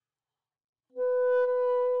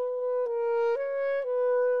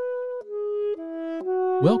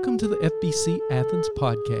Welcome to the FBC Athens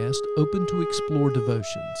Podcast, open to explore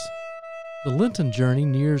devotions. The Lenten journey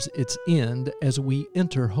nears its end as we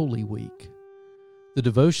enter Holy Week. The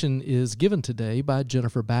devotion is given today by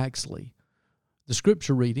Jennifer Baxley. The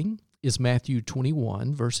scripture reading is Matthew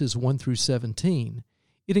 21, verses 1 through 17.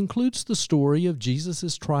 It includes the story of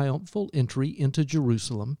Jesus' triumphal entry into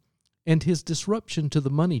Jerusalem and his disruption to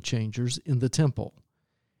the money changers in the temple.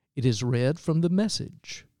 It is read from the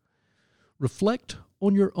Message. Reflect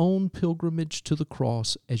on your own pilgrimage to the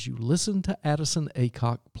cross as you listen to Addison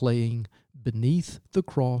Aycock playing Beneath the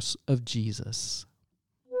Cross of Jesus.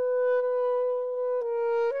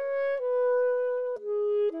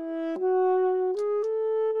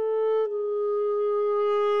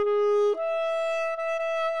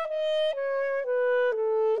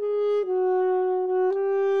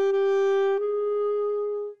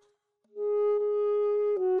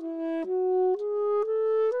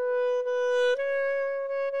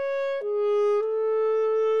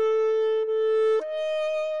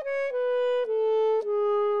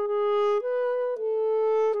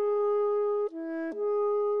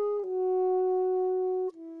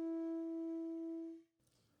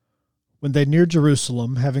 When they neared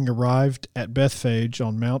Jerusalem, having arrived at Bethphage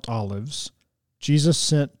on Mount Olives, Jesus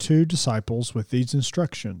sent 2 disciples with these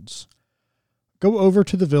instructions. Go over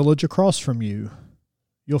to the village across from you.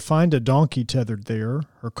 You'll find a donkey tethered there,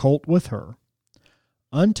 her colt with her.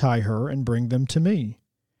 Untie her and bring them to me.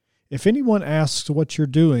 If anyone asks what you're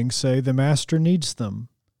doing, say, the Master needs them.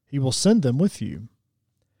 He will send them with you.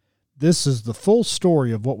 This is the full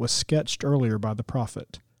story of what was sketched earlier by the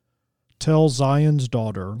prophet. Tell Zion's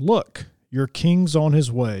daughter, look, your king's on his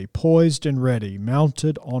way, poised and ready,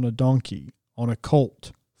 mounted on a donkey, on a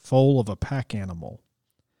colt, foal of a pack animal.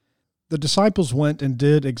 The disciples went and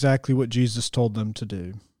did exactly what Jesus told them to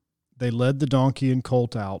do. They led the donkey and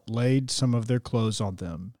colt out, laid some of their clothes on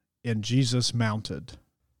them, and Jesus mounted.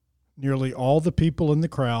 Nearly all the people in the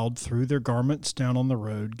crowd threw their garments down on the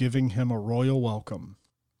road, giving him a royal welcome.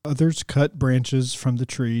 Others cut branches from the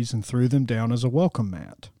trees and threw them down as a welcome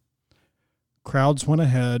mat. Crowds went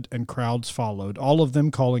ahead and crowds followed, all of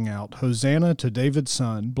them calling out, Hosanna to David's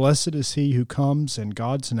son, blessed is he who comes in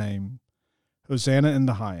God's name, Hosanna in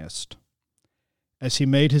the highest. As he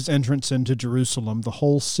made his entrance into Jerusalem, the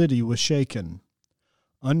whole city was shaken.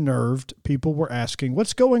 Unnerved, people were asking,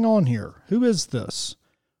 what's going on here? Who is this?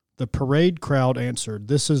 The parade crowd answered,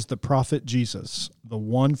 this is the prophet Jesus, the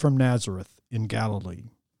one from Nazareth in Galilee.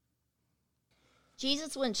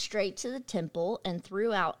 Jesus went straight to the temple and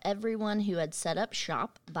threw out everyone who had set up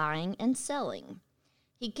shop, buying and selling.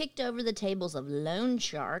 He kicked over the tables of loan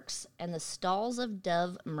sharks and the stalls of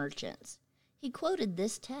dove merchants. He quoted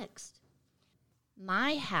this text.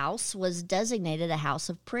 My house was designated a house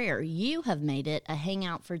of prayer. You have made it a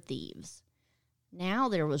hangout for thieves. Now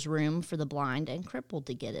there was room for the blind and crippled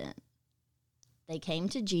to get in. They came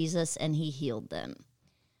to Jesus and he healed them.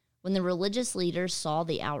 When the religious leaders saw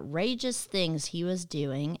the outrageous things he was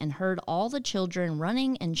doing and heard all the children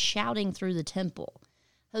running and shouting through the temple,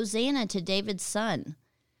 Hosanna to David's son,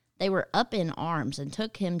 they were up in arms and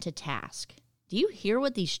took him to task. Do you hear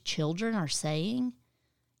what these children are saying?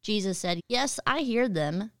 Jesus said, yes, I hear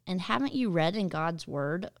them, and haven't you read in God's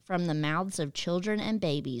word, from the mouths of children and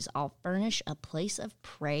babies I'll furnish a place of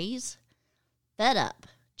praise? Fed up,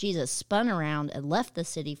 Jesus spun around and left the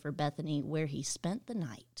city for Bethany, where he spent the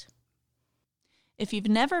night. If you've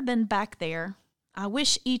never been back there, I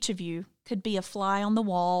wish each of you could be a fly on the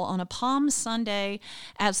wall on a Palm Sunday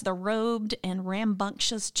as the robed and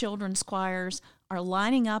rambunctious children's choirs are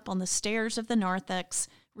lining up on the stairs of the narthex,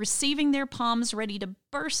 receiving their palms ready to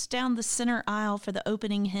burst down the center aisle for the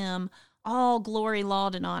opening hymn, All Glory,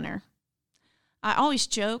 Laud, and Honor. I always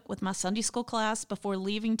joke with my Sunday school class before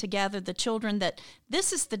leaving to gather the children that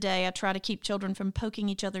this is the day I try to keep children from poking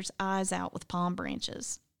each other's eyes out with palm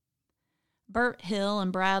branches. Bert Hill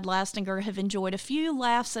and Brad Lastinger have enjoyed a few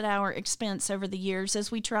laughs at our expense over the years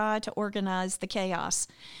as we try to organize the chaos,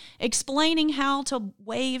 explaining how to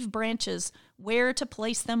wave branches, where to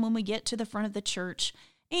place them when we get to the front of the church,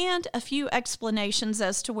 and a few explanations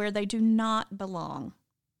as to where they do not belong,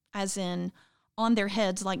 as in on their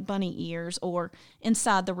heads like bunny ears or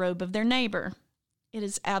inside the robe of their neighbor. It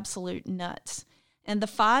is absolute nuts. And the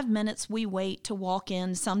 5 minutes we wait to walk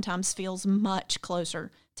in sometimes feels much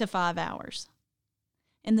closer to 5 hours.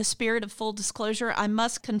 In the spirit of full disclosure, I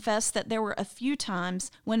must confess that there were a few times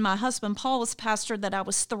when my husband Paul was pastor that I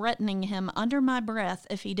was threatening him under my breath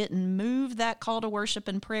if he didn't move that call to worship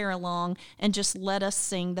and prayer along and just let us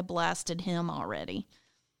sing the blasted hymn already.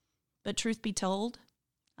 But truth be told,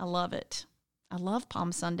 I love it. I love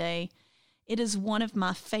Palm Sunday. It is one of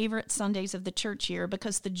my favorite Sundays of the church year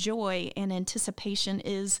because the joy and anticipation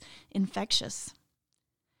is infectious.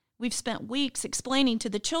 We've spent weeks explaining to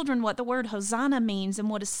the children what the word Hosanna means and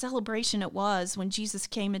what a celebration it was when Jesus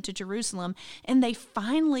came into Jerusalem, and they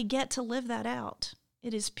finally get to live that out.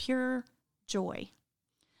 It is pure joy.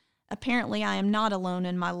 Apparently, I am not alone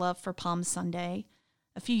in my love for Palm Sunday.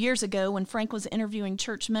 A few years ago, when Frank was interviewing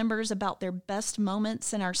church members about their best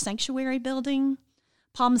moments in our sanctuary building,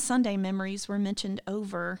 Palm Sunday memories were mentioned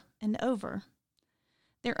over and over.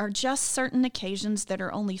 There are just certain occasions that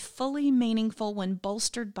are only fully meaningful when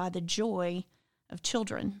bolstered by the joy of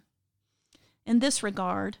children. In this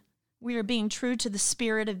regard, we are being true to the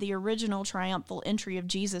spirit of the original triumphal entry of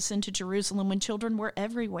Jesus into Jerusalem when children were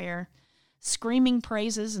everywhere, screaming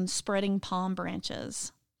praises and spreading palm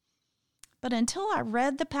branches. But until I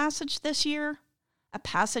read the passage this year, a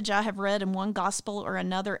passage I have read in one gospel or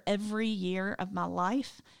another every year of my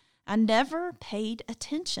life, I never paid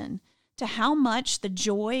attention to how much the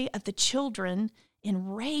joy of the children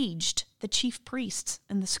enraged the chief priests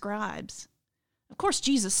and the scribes. Of course,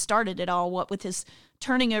 Jesus started it all, with his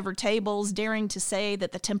turning over tables, daring to say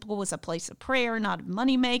that the temple was a place of prayer, not of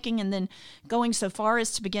money-making, and then going so far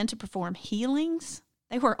as to begin to perform healings.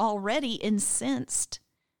 They were already incensed.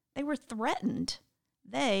 They were threatened.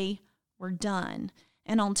 They were done.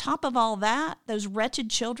 And on top of all that, those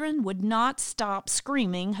wretched children would not stop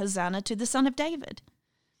screaming, Hosanna to the Son of David.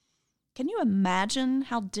 Can you imagine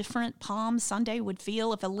how different Palm Sunday would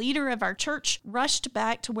feel if a leader of our church rushed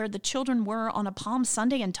back to where the children were on a Palm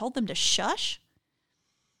Sunday and told them to shush?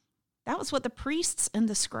 That was what the priests and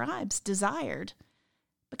the scribes desired,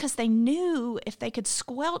 because they knew if they could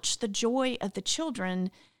squelch the joy of the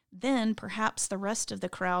children, then perhaps the rest of the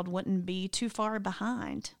crowd wouldn't be too far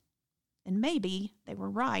behind. And maybe they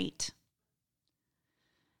were right.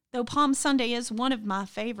 Though Palm Sunday is one of my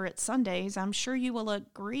favorite Sundays, I'm sure you will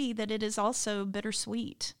agree that it is also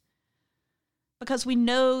bittersweet. Because we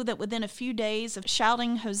know that within a few days of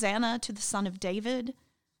shouting Hosanna to the Son of David,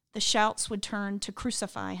 the shouts would turn to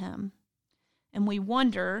crucify him. And we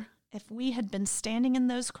wonder if we had been standing in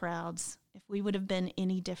those crowds, if we would have been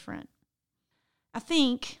any different. I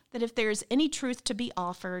think that if there is any truth to be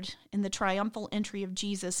offered in the triumphal entry of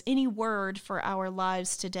Jesus, any word for our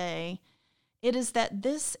lives today, it is that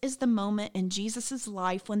this is the moment in Jesus'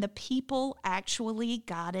 life when the people actually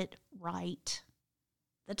got it right.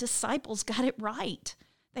 The disciples got it right.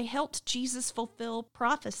 They helped Jesus fulfill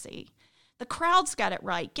prophecy. The crowds got it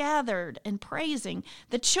right, gathered and praising.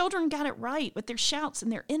 The children got it right with their shouts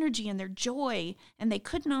and their energy and their joy, and they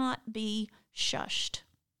could not be shushed.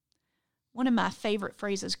 One of my favorite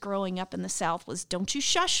phrases growing up in the South was, "Don't you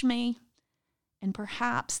shush me." And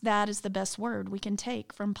perhaps that is the best word we can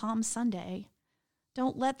take from Palm Sunday.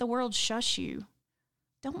 Don't let the world shush you.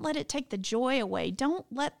 Don't let it take the joy away. Don't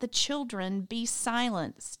let the children be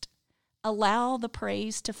silenced. Allow the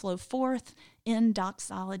praise to flow forth in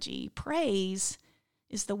doxology. Praise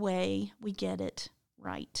is the way we get it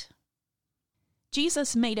right.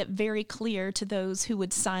 Jesus made it very clear to those who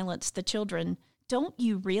would silence the children. Don't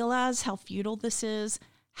you realize how futile this is?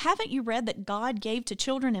 Haven't you read that God gave to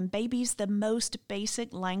children and babies the most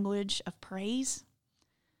basic language of praise?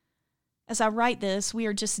 As I write this, we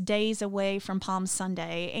are just days away from Palm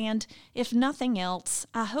Sunday, and if nothing else,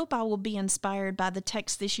 I hope I will be inspired by the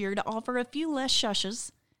text this year to offer a few less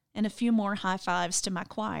shushes and a few more high fives to my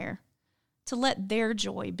choir, to let their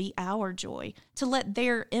joy be our joy, to let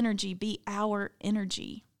their energy be our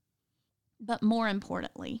energy. But more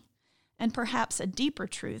importantly, and perhaps a deeper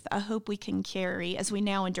truth I hope we can carry as we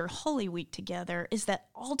now enter Holy Week together, is that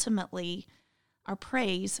ultimately our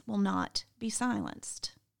praise will not be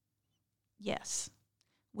silenced. Yes,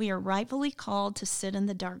 we are rightfully called to sit in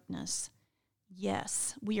the darkness.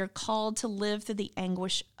 Yes, we are called to live through the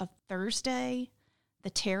anguish of Thursday, the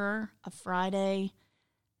terror of Friday,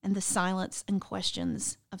 and the silence and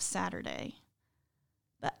questions of Saturday.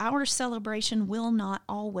 But our celebration will not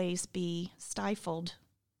always be stifled.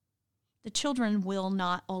 The children will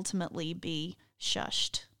not ultimately be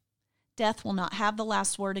shushed. Death will not have the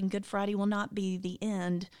last word, and Good Friday will not be the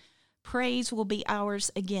end. Praise will be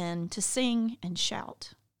ours again to sing and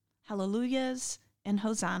shout. Hallelujahs and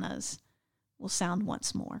hosannas will sound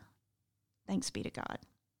once more. Thanks be to God.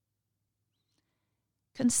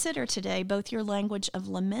 Consider today both your language of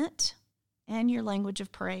lament and your language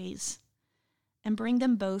of praise, and bring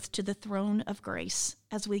them both to the throne of grace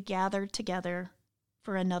as we gather together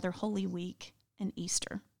for another Holy Week and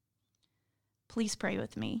Easter. Please pray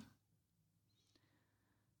with me.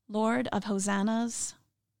 Lord of hosannas,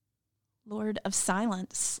 Lord of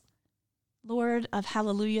silence, Lord of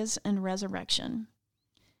hallelujahs and resurrection,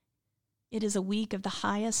 It is a week of the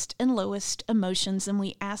highest and lowest emotions, and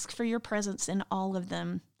we ask for your presence in all of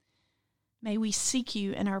them. May we seek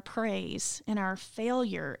you in our praise, in our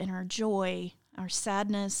failure, in our joy, our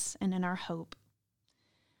sadness, and in our hope.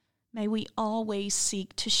 May we always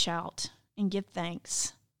seek to shout and give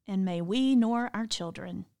thanks, and may we nor our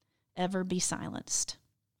children ever be silenced.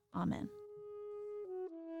 Amen.